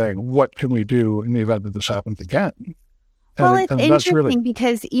breath saying, what can we do in the event that this happens again? Well, it's interesting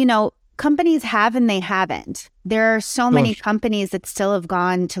because, companies have and they haven't. There are so many companies that still have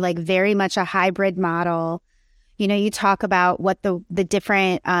gone to like very much a hybrid model. You talk about what the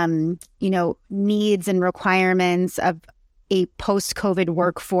different, needs and requirements of a post-COVID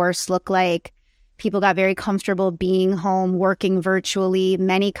workforce look like. People got very comfortable being home, working virtually.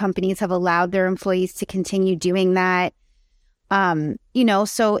 Many companies have allowed their employees to continue doing that.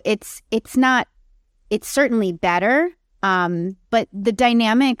 So it's certainly better. But the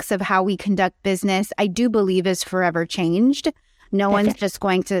dynamics of how we conduct business, I do believe, is forever changed. No one's just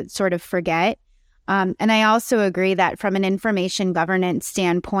going to sort of forget. And I also agree that from an information governance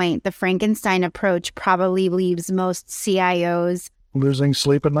standpoint, the Frankenstein approach probably leaves most CIOs losing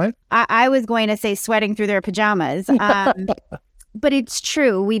sleep at night. I was going to say sweating through their pajamas. But it's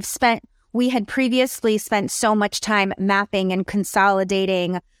true. We had previously spent so much time mapping and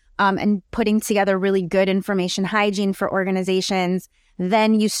consolidating and putting together really good information hygiene for organizations.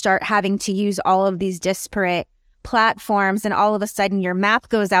 Then you start having to use all of these disparate platforms, and all of a sudden your map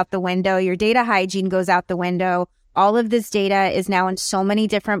goes out the window, your data hygiene goes out the window. All of this data is now in so many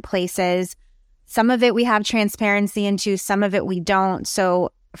different places. Some of it we have transparency into, some of it we don't.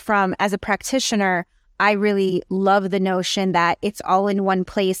 So as a practitioner, I really love the notion that it's all in one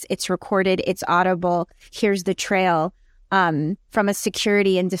place, it's recorded, it's audible, here's the trail. From a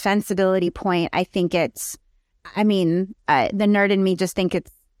security and defensibility point, I think the nerd in me just think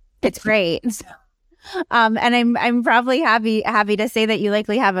it's great. And I'm probably happy to say that you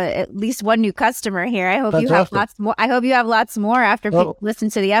likely have at least one new customer here. I hope you have lots more. I hope you have lots more after people listen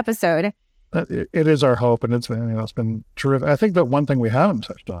to the episode. It is our hope, and it's been terrific. I think that one thing we haven't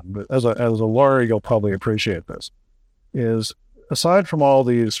touched on, but as a lawyer, you'll probably appreciate this, is aside from all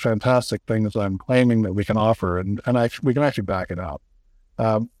these fantastic things I'm claiming that we can offer, and we can actually back it up,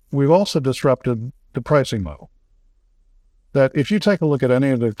 we've also disrupted the pricing model. That if you take a look at any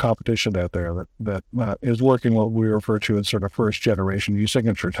of the competition out there that is working what we refer to as sort of first generation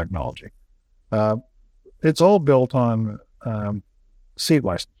e-signature technology, it's all built on seat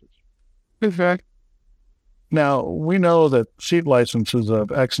licenses. In fact, now we know that seat licenses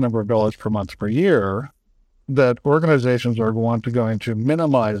of X number of dollars per month per year, that organizations are going to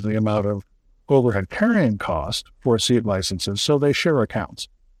minimize the amount of overhead carrying cost for seat licenses, so they share accounts.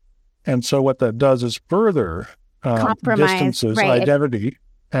 And so what that does is further distances identity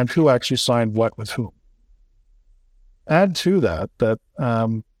and who actually signed what with whom. Add to that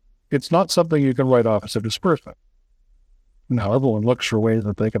it's not something you can write off as a disbursement. Now, everyone looks for ways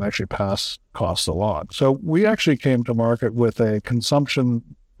that they can actually pass costs along. So we actually came to market with a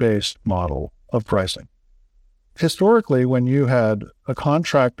consumption-based model of pricing. Historically, when you had a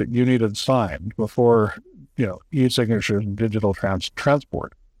contract that you needed signed before, e-signatures and digital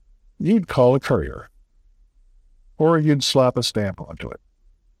transport, you'd call a courier, or you'd slap a stamp onto it.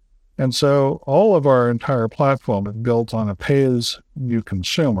 And so all of our entire platform is built on a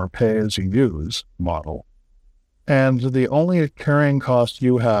pay-as-you-consume or pay-as-you-use model. And the only carrying cost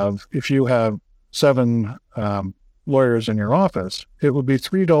you have, if you have 7 lawyers in your office, it would be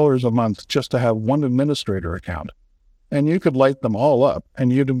 $3 a month just to have one administrator account. And you could light them all up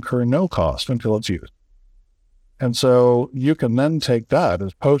and you'd incur no cost until it's used. And so you can then take that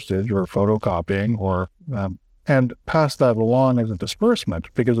as postage or photocopying or and pass that along as a disbursement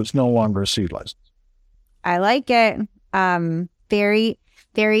because it's no longer a seat license. I like it. Very,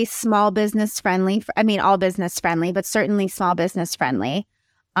 very small business friendly. All business friendly, but certainly small business friendly.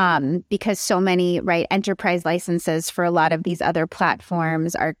 Because so many, enterprise licenses for a lot of these other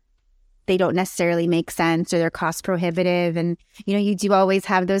platforms they don't necessarily make sense or they're cost prohibitive. And, you do always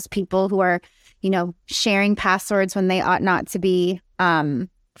have those people who are, sharing passwords when they ought not to be,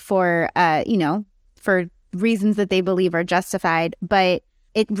 for reasons that they believe are justified. But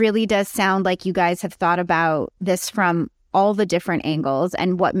it really does sound like you guys have thought about this from all the different angles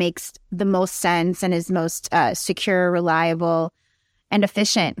and what makes the most sense and is most secure, reliable, and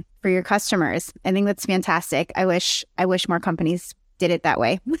efficient for your customers. I think that's fantastic. I wish more companies did it that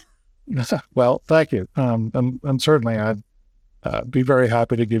way. Well, thank you. And certainly be very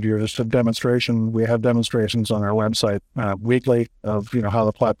happy to give you just a demonstration. We have demonstrations on our website weekly of how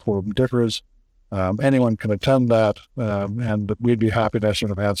the platform differs. Anyone can attend that, and we'd be happy to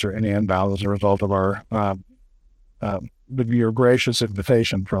sort of answer any inbound as a result of our your gracious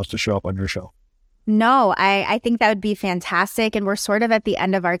invitation for us to show up on your show. No, I think that would be fantastic. And we're sort of at the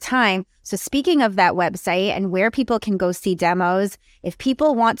end of our time. So speaking of that website and where people can go see demos, if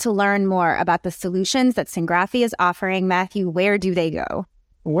people want to learn more about the solutions that Syngraphy is offering, Matthew, where do they go?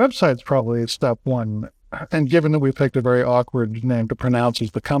 The website's probably step one. And given that we picked a very awkward name to pronounce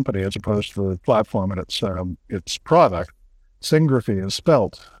as the company as opposed to the platform and its product, Syngraphy is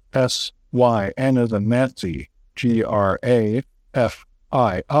spelled S-Y-N as in Nancy, GRAFII.com.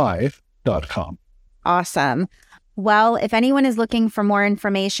 Awesome. Well, if anyone is looking for more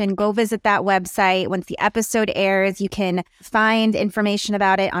information, go visit that website. Once the episode airs, you can find information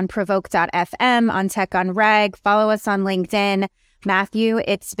about it on provoke.fm, on Tech on Reg. Follow us on LinkedIn. Matthew,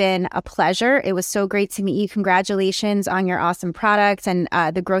 it's been a pleasure. It was so great to meet you. Congratulations on your awesome product and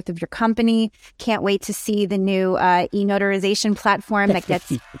the growth of your company. Can't wait to see the new e-notarization platform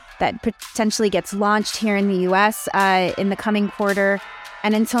that potentially gets launched here in the U.S. In the coming quarter.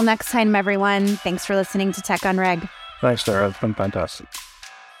 And until next time, everyone, thanks for listening to Tech on Reg. Thanks, Sarah. It's been fantastic.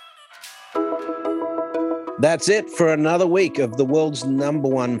 That's it for another week of the world's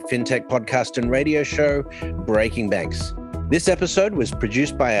 #1 fintech podcast and radio show, Breaking Banks. This episode was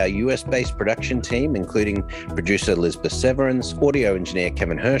produced by our US-based production team, including producer Elizabeth Severance, audio engineer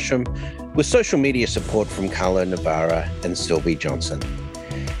Kevin Hersham, with social media support from Carlo Navarra and Sylvie Johnson.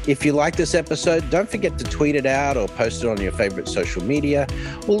 If you like this episode, don't forget to tweet it out or post it on your favorite social media,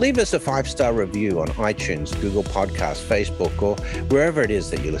 or leave us a 5-star review on iTunes, Google Podcasts, Facebook, or wherever it is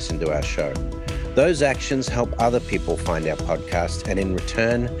that you listen to our show. Those actions help other people find our podcast, and in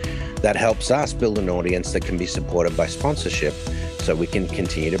return, that helps us build an audience that can be supported by sponsorship so we can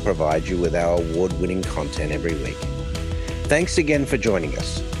continue to provide you with our award-winning content every week. Thanks again for joining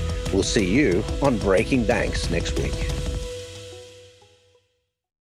us. We'll see you on Breaking Banks next week.